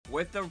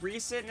With the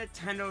recent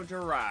Nintendo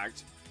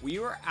Direct, we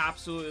were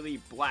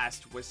absolutely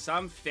blessed with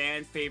some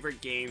fan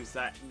favorite games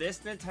that this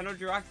Nintendo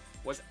Direct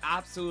was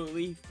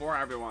absolutely for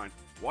everyone.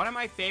 One of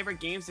my favorite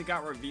games that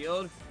got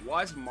revealed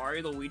was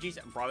Mario and Luigi's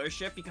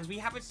Brothership, because we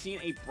haven't seen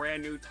a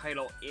brand new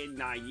title in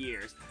 9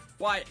 years.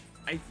 But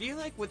I feel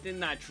like within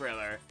that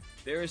trailer,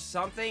 there is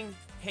something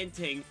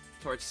hinting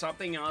towards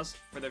something else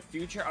for the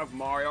future of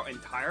Mario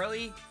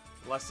entirely.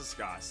 Let's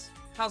discuss.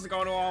 How's it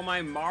going to all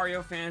my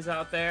Mario fans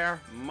out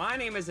there? My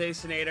name is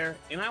xXaceinaterXx,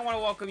 and I want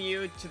to welcome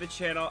you to the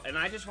channel, and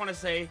I just want to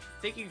say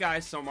thank you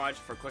guys so much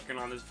for clicking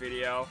on this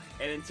video.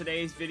 And in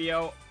today's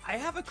video, I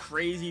have a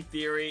crazy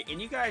theory,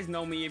 and you guys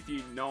know me if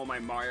you know my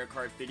Mario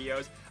Kart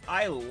videos.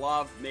 I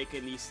love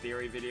making these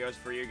theory videos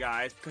for you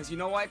guys, because you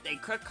know what? They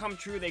could come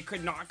true, they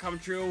could not come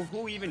true.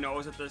 Who even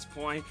knows at this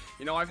point?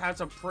 You know, I've had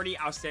some pretty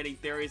outstanding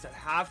theories that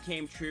have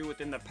came true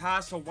within the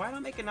past, so why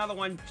not make another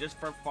one just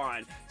for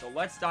fun? So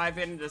let's dive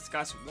in and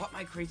discuss what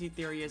my crazy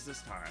theory is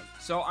this time.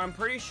 So I'm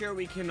pretty sure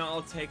we can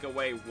all take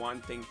away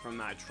one thing from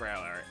that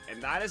trailer,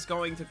 and that is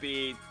going to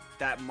be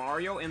that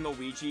Mario and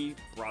Luigi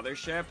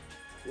Brothership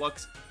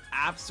looks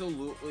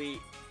absolutely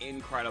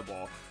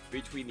incredible.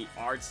 Between the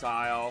art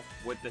style,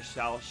 with the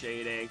cell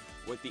shading,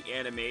 with the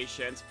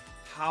animations,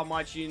 how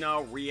much, you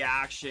know,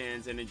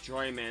 reactions and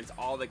enjoyments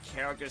all the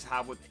characters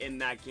have within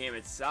that game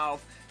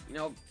itself. You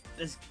know,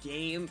 this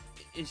game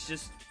is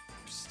just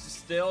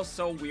still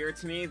so weird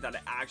to me that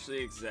it actually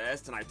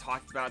exists, and I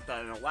talked about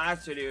that in the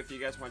last video. If you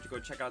guys want to go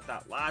check out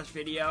that last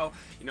video,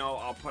 you know,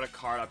 I'll put a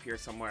card up here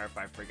somewhere if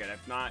I forget.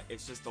 If not,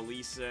 it's just the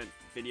recent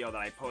video that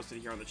I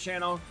posted here on the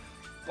channel.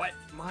 But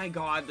my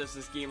god, does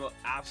this game look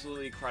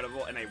absolutely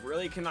incredible, and I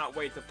really cannot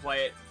wait to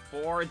play it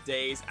 4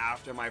 days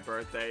after my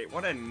birthday.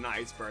 What a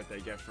nice birthday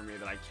gift for me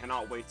that I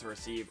cannot wait to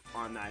receive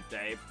on that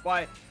day.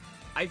 But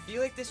I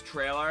feel like this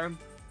trailer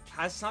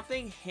has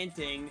something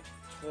hinting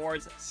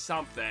towards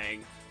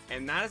something,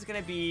 and that is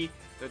going to be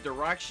the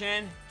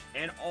direction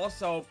and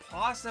also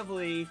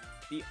possibly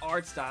the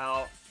art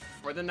style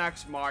for the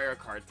next Mario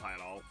Kart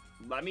title.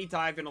 Let me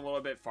dive in a little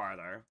bit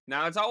farther.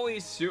 Now, it's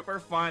always super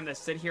fun to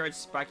sit here and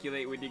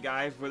speculate with you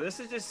guys, but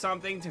this is just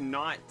something to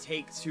not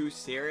take too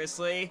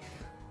seriously.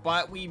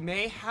 But we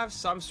may have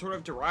some sort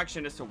of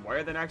direction as to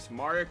where the next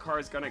Mario Kart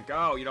is gonna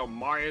go. You know,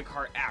 Mario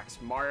Kart X,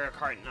 Mario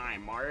Kart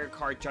 9, Mario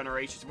Kart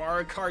Generations,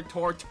 Mario Kart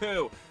Tour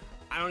 2.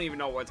 I don't even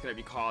know what it's going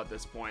to be called at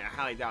this point. I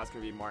highly doubt it's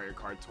going to be Mario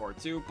Kart Tour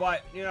 2.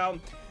 But, you know,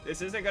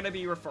 this isn't going to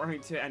be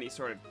referring to any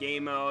sort of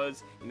game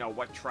modes, you know,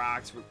 what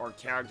tracks or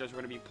characters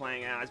we're going to be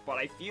playing as. But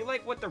I feel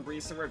like with the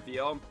recent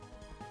reveal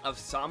of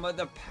some of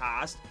the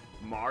past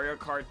Mario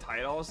Kart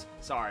titles,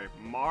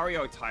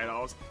 Mario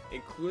titles,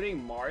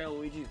 including Mario and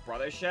Luigi's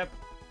Brothership,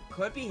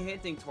 could be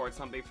hinting towards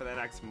something for the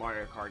next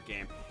Mario Kart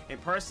game. And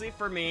personally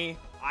for me,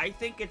 I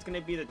think it's going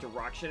to be the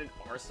direction and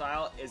art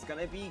style is going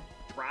to be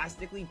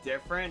drastically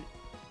different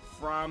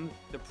from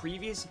the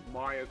previous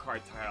Mario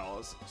Kart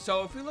titles.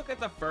 So if we look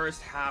at the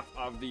first half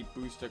of the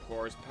Booster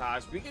Course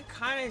Pass, we can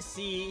kind of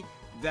see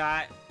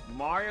that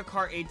Mario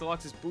Kart 8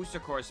 Deluxe's Booster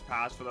Course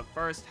Pass for the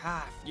first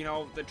half, you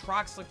know, the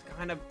tracks looked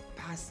kind of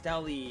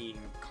pastel-y,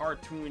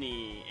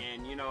 cartoony,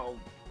 and, you know,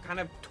 kind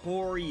of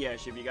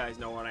Tory-ish, if you guys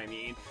know what I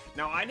mean.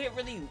 Now, I didn't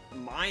really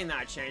mind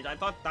that change. I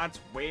thought that's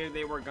where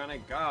they were gonna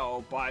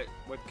go, but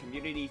with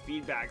community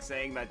feedback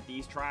saying that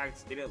these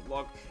tracks didn't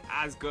look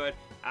as good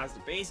as the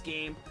base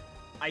game,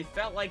 I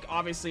felt like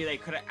obviously they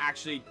could have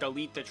actually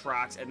delete the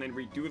tracks and then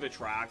redo the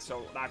tracks,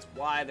 so that's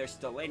why they're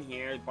still in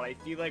here. But I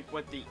feel like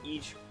with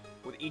each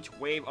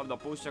wave of the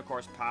Booster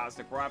Course Pass,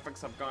 the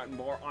graphics have gotten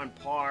more on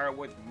par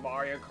with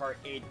Mario Kart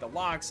 8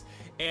 Deluxe.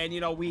 And,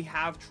 you know, we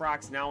have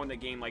tracks now in the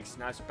game like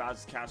Smash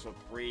Bros. Castle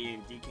 3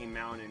 and DK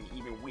Mountain and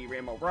even Wii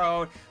Rainbow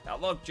Road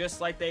that look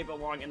just like they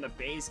belong in the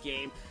base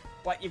game.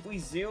 But if we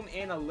zoom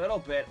in a little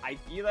bit, I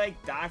feel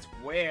like that's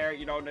where,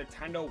 you know,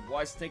 Nintendo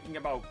was thinking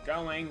about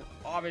going.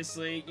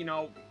 Obviously, you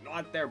know,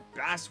 not their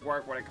best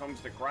work when it comes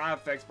to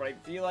graphics, but I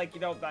feel like, you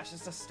know, that's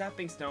just a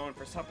stepping stone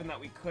for something that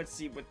we could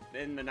see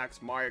within the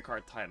next Mario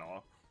Kart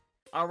title.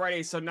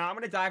 Alrighty, so now I'm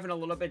going to dive in a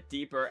little bit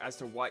deeper as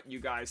to what you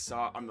guys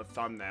saw on the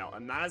thumbnail,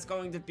 and that is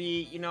going to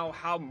be, you know,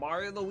 how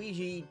Mario and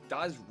Luigi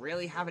does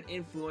really have an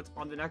influence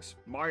on the next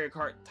Mario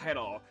Kart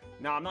title.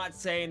 Now, I'm not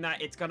saying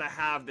that it's going to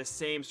have the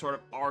same sort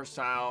of art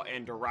style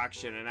and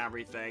direction and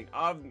everything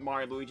of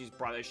Mario and Luigi's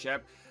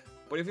Brothership,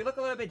 but if you look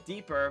a little bit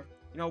deeper,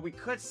 you know, we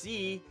could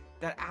see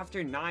that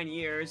after 9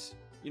 years,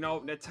 you know,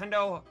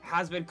 Nintendo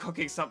has been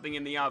cooking something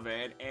in the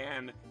oven,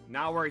 and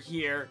now we're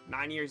here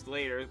 9 years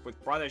later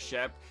with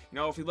Brothership. You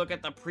know, if you look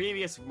at the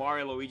previous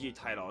Mario and Luigi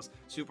titles,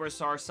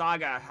 Superstar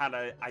Saga had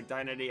an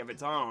identity of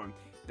its own.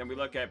 Then we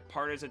look at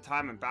Partners in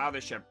Time and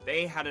Brothership.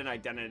 They had an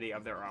identity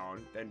of their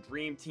own. Then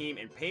Dream Team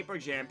and Paper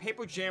Jam.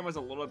 Paper Jam was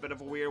a little bit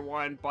of a weird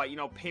one, but, you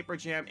know, Paper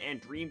Jam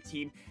and Dream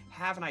Team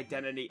have an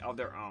identity of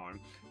their own.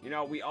 You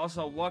know, we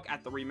also look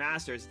at the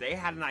remasters. They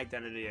had an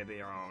identity of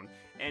their own.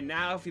 And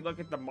now if you look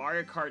at the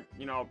Mario Kart,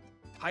 you know,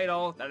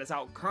 title that is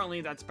out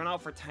currently, that's been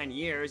out for 10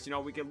 years, you know,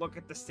 we can look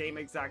at the same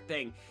exact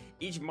thing.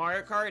 Each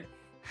Mario Kart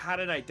had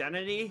an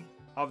identity,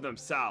 of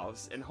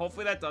themselves, and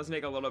hopefully that does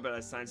make a little bit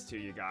of sense to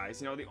you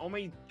guys. You know, the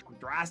only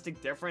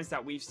drastic difference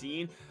that we've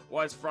seen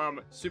was from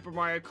Super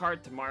Mario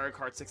Kart to Mario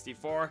Kart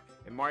 64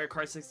 and Mario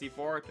Kart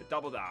 64 to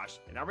Double Dash,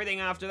 and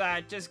everything after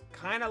that just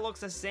kind of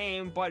looks the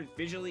same but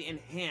visually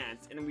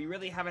enhanced, and we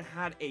really haven't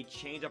had a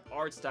change of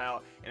art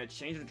style and a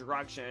change of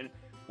direction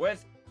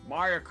with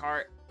Mario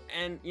Kart.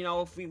 And you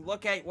know, if we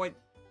look at what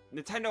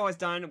Nintendo has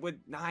done with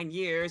 9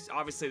 years,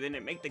 obviously they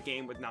didn't make the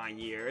game with 9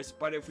 years,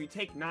 but if we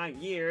take 9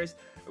 years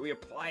and we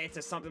apply it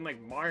to something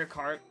like Mario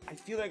Kart, I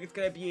feel like it's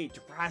going to be a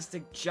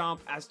drastic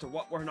jump as to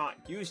what we're not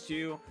used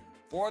to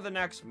for the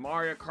next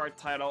Mario Kart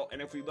title.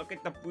 And if we look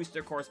at the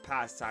Booster Course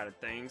Pass side of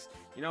things,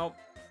 you know,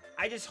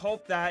 I just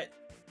hope that,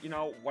 you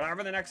know,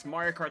 whatever the next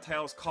Mario Kart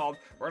title is called,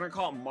 we're going to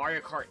call it Mario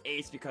Kart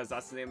Ace because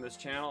that's the name of this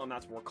channel and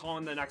that's what we're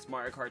calling the next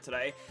Mario Kart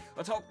today.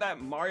 Let's hope that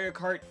Mario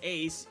Kart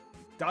Ace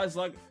does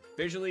look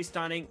visually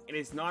stunning. It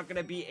is not going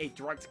to be a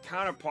direct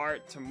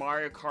counterpart to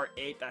Mario Kart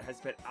 8 that has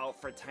been out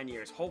for 10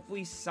 years.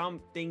 Hopefully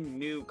something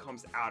new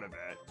comes out of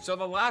it. So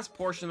the last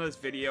portion of this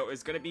video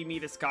is going to be me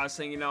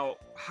discussing, you know,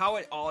 how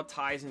it all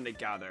ties in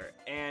together.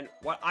 And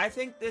what I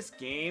think this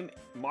game,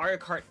 Mario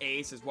Kart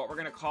Ace, is what we're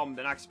going to call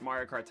the next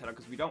Mario Kart title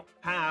because we don't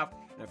have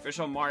an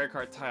official Mario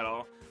Kart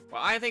title.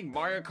 What I think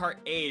Mario Kart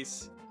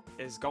Ace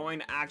is going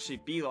to actually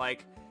be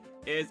like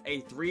is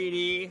a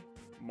 3D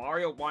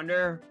Mario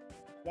Wonder.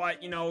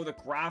 What, you know, the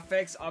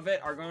graphics of it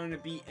are going to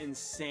be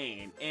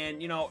insane. And,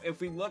 you know,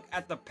 if we look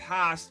at the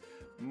past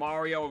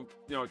Mario,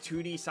 you know,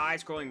 2D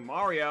side-scrolling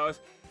Marios,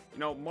 you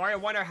know, Mario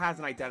Wonder has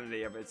an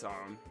identity of its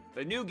own.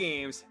 The new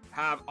games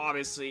have,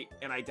 obviously,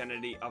 an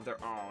identity of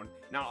their own.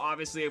 Now,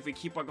 obviously, if we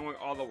keep on going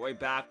all the way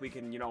back, we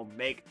can, you know,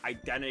 make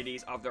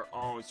identities of their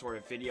own sort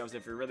of videos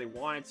if we really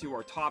wanted to,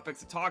 or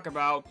topics to talk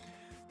about.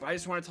 But I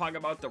just want to talk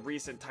about the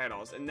recent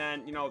titles. And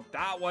then, you know,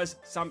 that was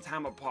some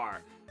time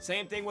apart.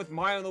 Same thing with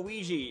Mario and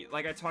Luigi,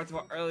 like I talked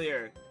about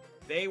earlier.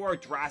 They were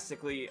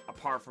drastically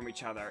apart from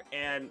each other,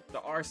 and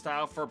the art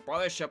style for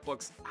Brothership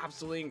looks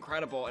absolutely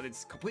incredible, and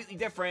it's completely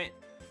different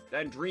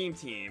than Dream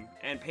Team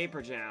and Paper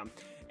Jam.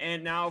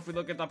 And now if we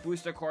look at the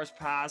Booster Course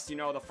Pass, you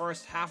know, the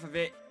first half of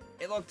it,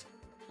 it looked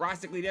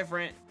drastically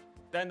different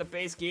than the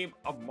base game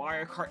of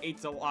Mario Kart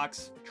 8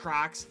 Deluxe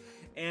tracks.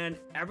 And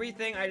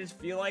everything, I just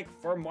feel like,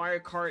 for Mario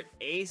Kart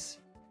Ace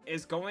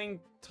is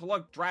going to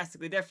look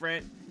drastically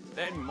different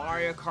than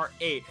Mario Kart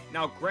 8.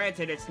 Now,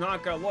 granted, it's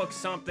not gonna look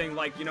something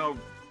like, you know,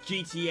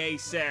 GTA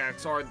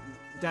 6 or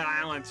Dead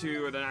Island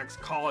 2 or the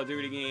next Call of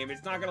Duty game.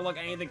 It's not gonna look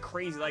anything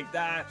crazy like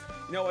that.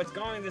 You know, it's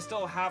going to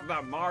still have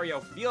that Mario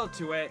feel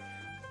to it,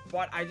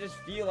 but I just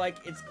feel like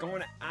it's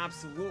going to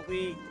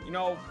absolutely, you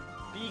know,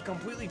 be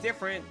completely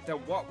different than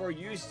what we're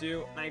used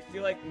to. And I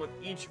feel like with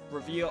each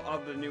reveal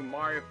of the new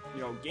Mario,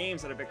 you know,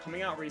 games that have been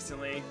coming out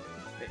recently,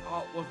 they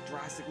all look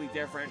drastically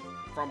different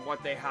from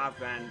what they have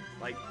been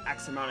like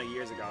X amount of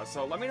years ago.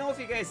 So let me know if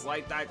you guys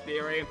like that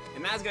theory.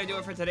 And that's gonna do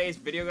it for today's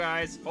video,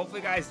 guys.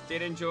 Hopefully you guys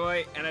did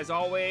enjoy. And as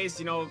always,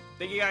 you know,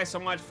 thank you guys so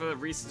much for the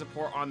recent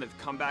support on the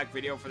comeback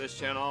video for this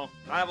channel.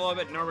 I have a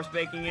little bit nervous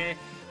making it,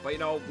 but you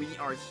know, we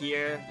are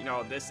here. You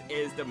know, this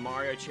is the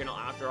Mario channel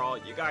after all.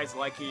 You guys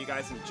like it, you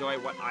guys enjoy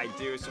what I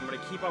do. So I'm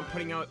gonna keep on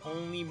putting out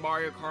only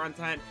Mario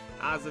content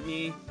as of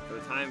me for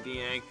the time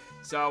being.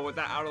 So with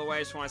that out of the way,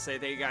 I just want to say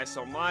thank you guys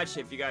so much.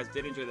 If you guys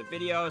did enjoy the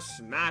video,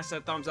 smash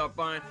that thumbs up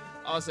button.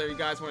 Also, if you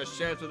guys want to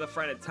share this with a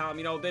friend and tell them,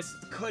 you know, this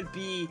could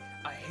be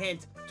a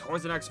hint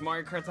towards the next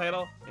Mario Kart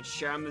title, and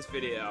share them this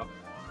video.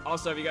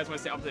 Also, if you guys want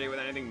to stay up to date with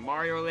anything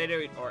Mario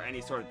related or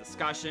any sort of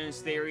discussions,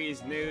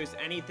 theories, news,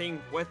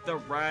 anything with the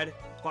Red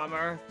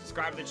Plumber,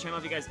 subscribe to the channel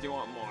if you guys do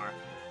want more.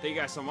 Thank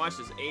you guys so much.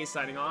 This is Ace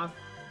signing off.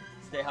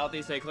 Stay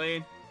healthy, stay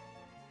clean.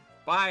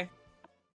 Bye.